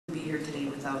here today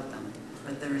without them,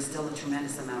 but there is still a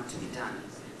tremendous amount to be done,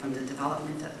 from the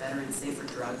development of better and safer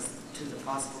drugs to the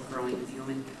possible growing of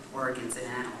human organs in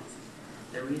animals.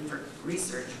 The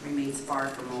research remains far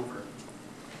from over.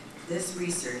 This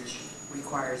research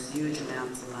requires huge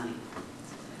amounts of money.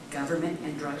 Government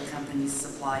and drug companies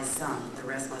supply some, the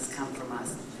rest must come from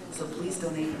us. So please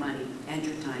donate money and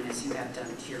your time as you have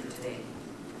done here today.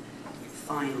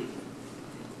 Finally,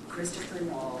 Kristopher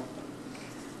Knowles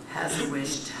has a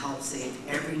wish to help save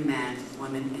every man,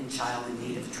 woman, and child in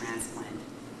need of transplant.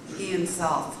 He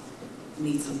himself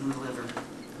needs a new liver.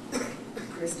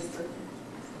 Kristopher,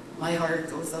 my heart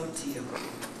goes out to you.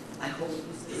 I hope you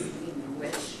succeed in your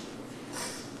wish.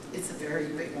 It's a very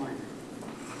big one.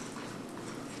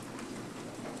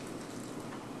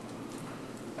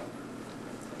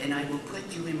 And I will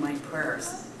put you in my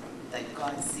prayers that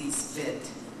God sees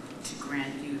fit to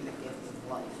grant you the gift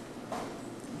of life.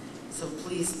 So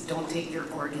please don't take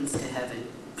your organs to heaven.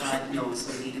 God knows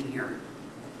we need him here.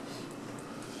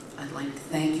 I'd like to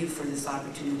thank you for this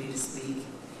opportunity to speak,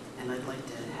 and I'd like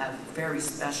to have very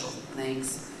special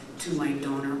thanks to my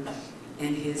donor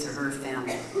and his or her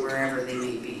family, wherever they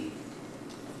may be.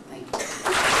 Thank you.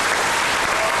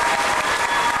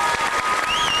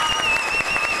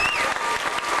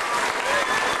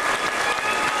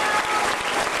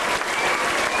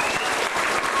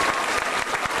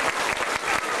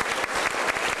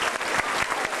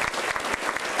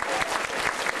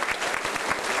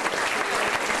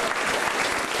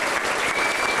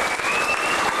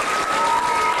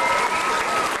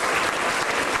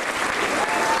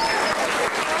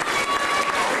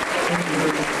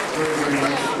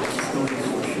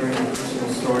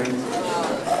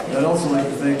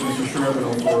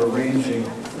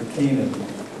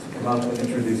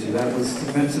 That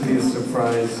was meant to be a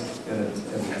surprise, and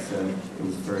it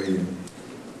was very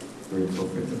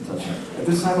appropriate to touch on. At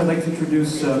this time, I'd like to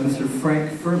introduce Mr.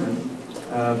 Frank Furman,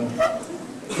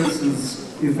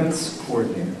 Kris'S events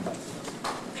coordinator.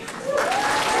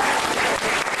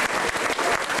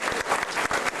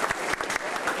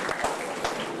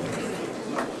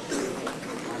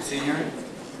 Senior,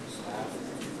 staff,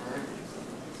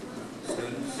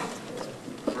 students.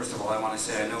 First of all, I want to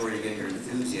say I know where you get your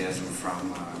enthusiasm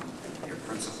from. Your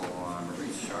principal,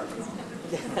 Maurice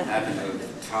Charbonneau, happened to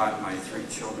have taught my 3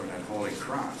 children at Holy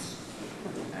Cross.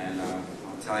 And I'll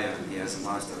tell you, he hasn't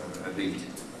lost a beat.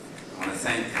 I want to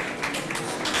thank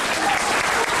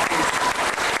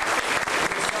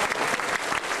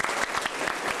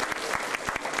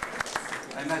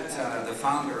I met the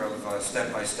founder of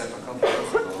Step by Step a couple of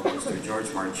years ago, Mr.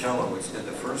 George Marcello, which did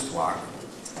the first walk.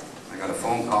 I got a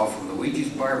phone call from Luigi's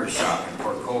Barber Shop in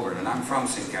Port Colborne, and I'm from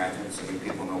St. Catharines, so you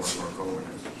people know where Port Colborne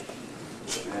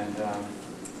is. And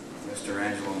Mr.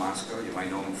 Angelo Mosco, you might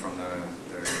know him from the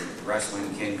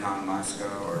wrestling King Kong Mosco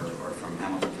or from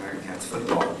Hamilton Tiger Cats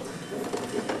football.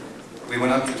 We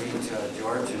went up to meet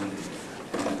George, and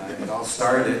it all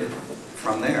started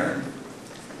from there.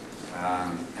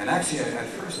 And actually, at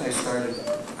first I started,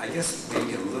 I guess,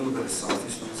 maybe a little bit of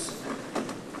selfishness.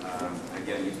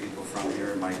 Again, you people from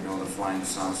here might know the Flying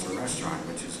Saucer restaurant,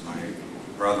 which is my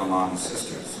brother-in-law and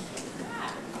sisters.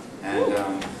 And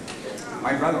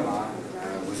my brother-in-law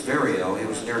was very ill. He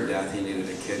was near death. He needed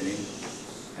a kidney.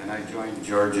 And I joined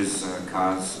George's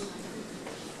cause.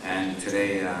 And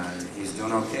today, he's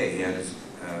doing okay. He had his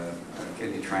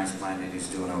kidney transplant, and he's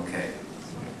doing okay.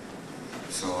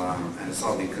 So, and it's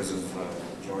all because of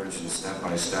George and Step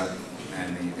by Step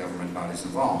and the government bodies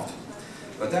involved.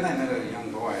 But then I met a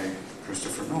young boy,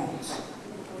 Kristopher Knowles.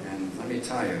 And let me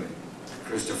tell you,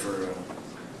 Kristopher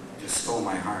just stole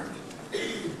my heart.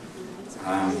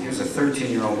 He was a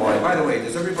 13-year-old boy. By the way,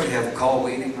 does everybody have call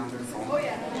waiting on their phone? Oh,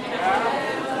 yeah.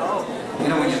 You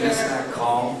know when you miss that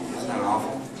call? Isn't that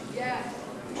awful? Yeah.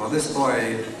 Well, this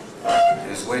boy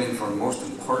is waiting for the most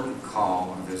important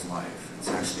call of his life. It's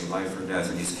actually life or death,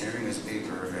 and he's carrying his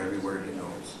paper everywhere he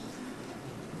goes.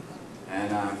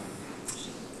 And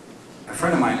a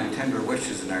friend of mine in Tender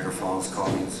Wishes in Niagara Falls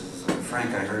called me and says, Frank,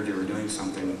 I heard you were doing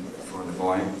something for the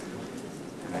boy.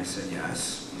 And I said,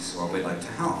 yes. He said, well, we'd like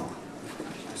to help.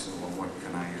 I said, well, what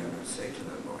can I say to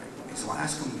that boy? He said, well,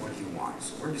 ask him what he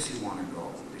wants. Where does he want to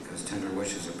go? Because Tender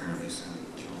Wishes apparently send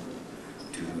children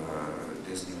to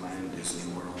Disneyland,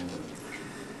 Disney World.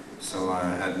 So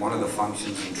at one of the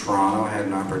functions in Toronto, I had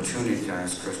an opportunity to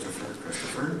ask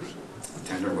Kristopher,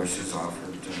 Tender Wishes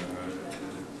offered to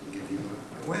give you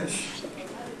a wish.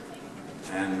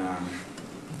 And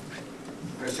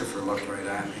Kristopher looked right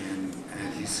at me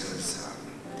and he says,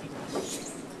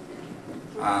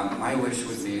 my wish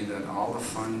would be that all the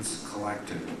funds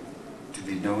collected to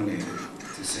be donated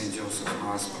to St. Joseph's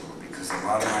Hospital, because a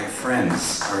lot of my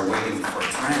friends are waiting for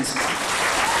transplant.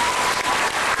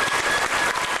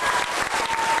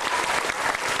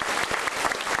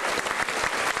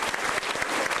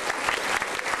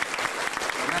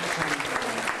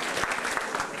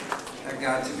 That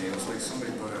got to me. It was like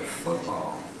somebody put a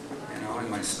football, you know, in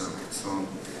my stomach. So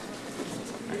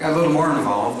I got a little more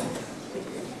involved,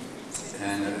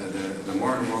 and the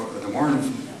more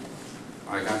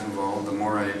I got involved, the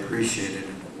more I appreciated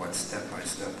what Step by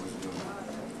Step was doing.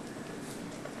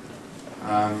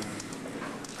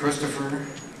 Kristopher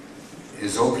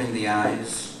is opening the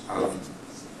eyes of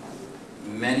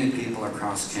many people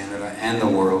across Canada and the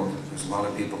world. There's a lot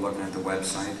of people looking at the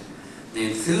website. The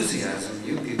enthusiasm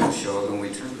you people showed when we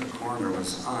turned the corner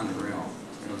was unreal.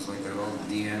 It was like that old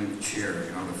DM cheer,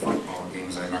 you know, the football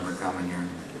games I remember coming here.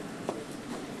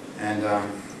 And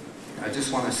I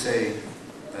just want to say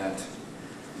that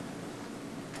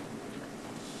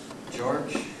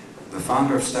George, the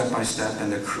founder of Step by Step,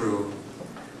 and the crew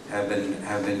have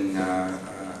been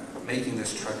making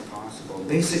this trek possible.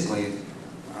 Basically,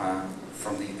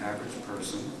 from the average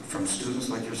person, from students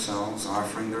like yourselves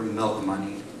offering their milk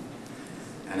money.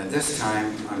 And at this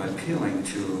time, I'm appealing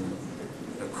to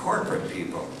the corporate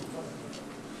people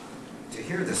to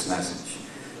hear this message.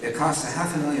 It costs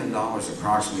 $500,000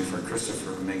 approximately for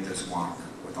Kristopher to make this walk,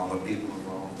 with all the people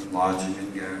involved in lodging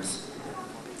and gas.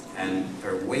 And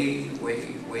they're way,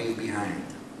 way, way behind,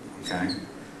 okay?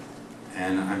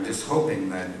 And I'm just hoping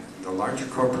that the larger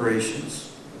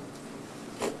corporations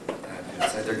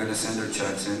that said they're going to send their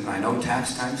checks in. I know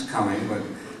tax time's coming, but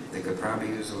they could probably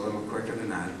use a little quicker than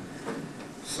that.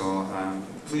 So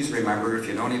please remember, if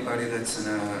you know anybody that's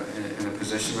in a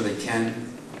position where they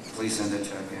can, please send a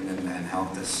check in and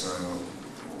help this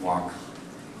walk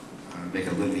make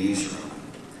it a little easier.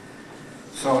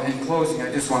 So in closing, I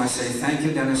just want to say thank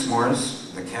you, Dennis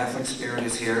Morris. The Catholic spirit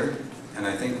is here, and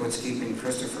I think what's keeping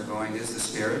Kristopher going is the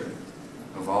spirit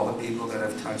of all the people that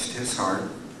have touched his heart.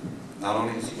 Not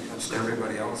only has he touched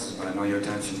everybody else's, but I know you're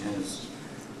touching his.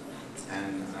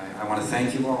 And I want to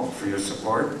thank you all for your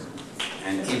support,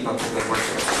 and keep up the good work.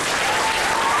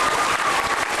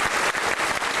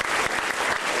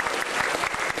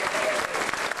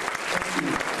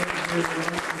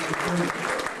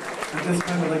 At this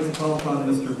time, I'd like to call upon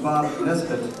Mr. Bob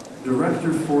Nesbitt,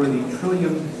 Director for the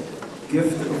Trillium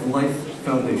Gift of Life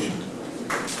Foundation.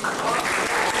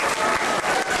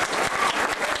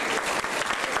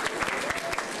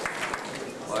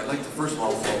 Well, I'd like to first of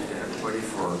all thank everybody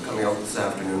for coming out this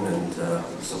afternoon and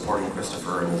supporting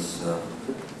Kristopher in his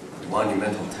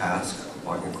monumental task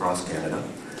walking across Canada.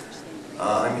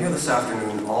 I'm here this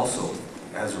afternoon also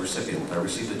as a recipient. I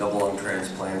received a double lung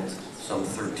transplant some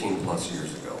 13 plus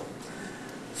years ago.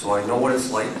 So I know what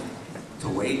it's like to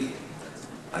wait.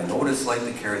 I know what it's like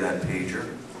to carry that pager,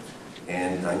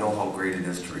 and I know how great it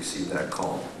is to receive that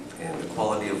call. And the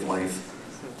quality of life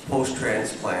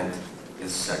post-transplant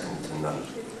is second to none.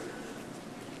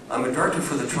 I'm a director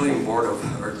for the Trillium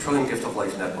Gift of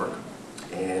Life Network,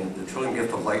 and the Trillium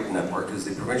Gift of Life Network is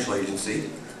the provincial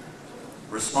agency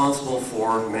responsible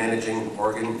for managing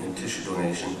organ and tissue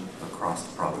donation across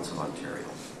the province of Ontario.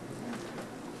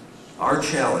 Our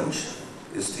challenge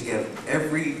is to give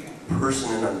every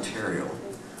person in Ontario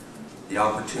the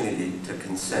opportunity to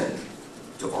consent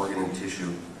to organ and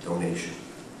tissue donation.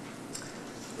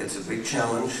 It's a big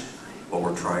challenge, but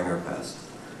we're trying our best.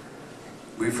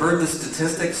 We've heard the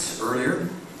statistics earlier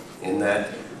in that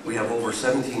we have over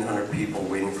 1,700 people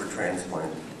waiting for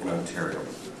transplant in Ontario.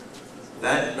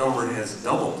 That number has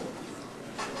doubled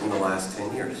in the last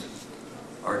 10 years.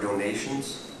 Our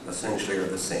donations essentially are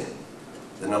the same.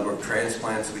 The number of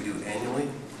transplants we do annually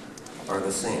are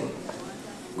the same.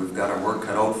 We've got our work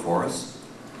cut out for us,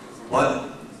 but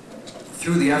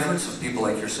through the efforts of people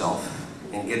like yourself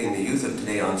in getting the youth of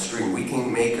today on stream, we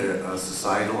can make a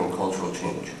societal and cultural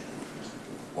change.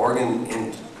 Organ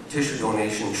and tissue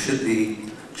donation should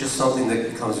be just something that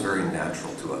becomes very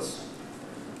natural to us.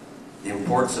 The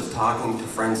importance of talking to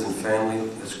friends and family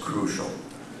is crucial.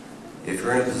 If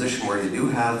you're in a position where you do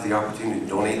have the opportunity to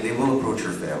donate, they will approach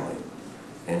your family.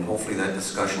 And hopefully that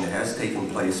discussion has taken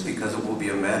place, because it will be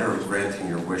a matter of granting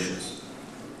your wishes,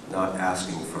 not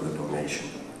asking for the donation.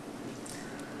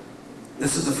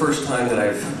 This is the first time that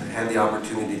I've had the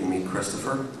opportunity to meet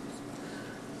Kristopher.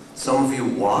 Some of you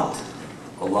walked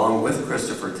along with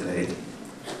Kristopher today,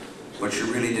 but you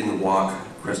really didn't walk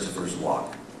Kristopher's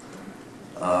walk.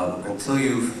 Until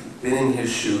you've been in his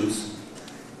shoes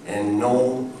and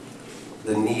know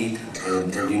the need,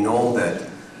 and you know that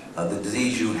the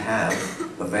disease you have,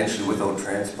 eventually without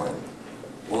transplant,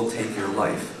 will take your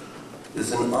life,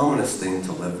 is an ominous thing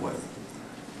to live with.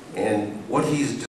 And what he's doing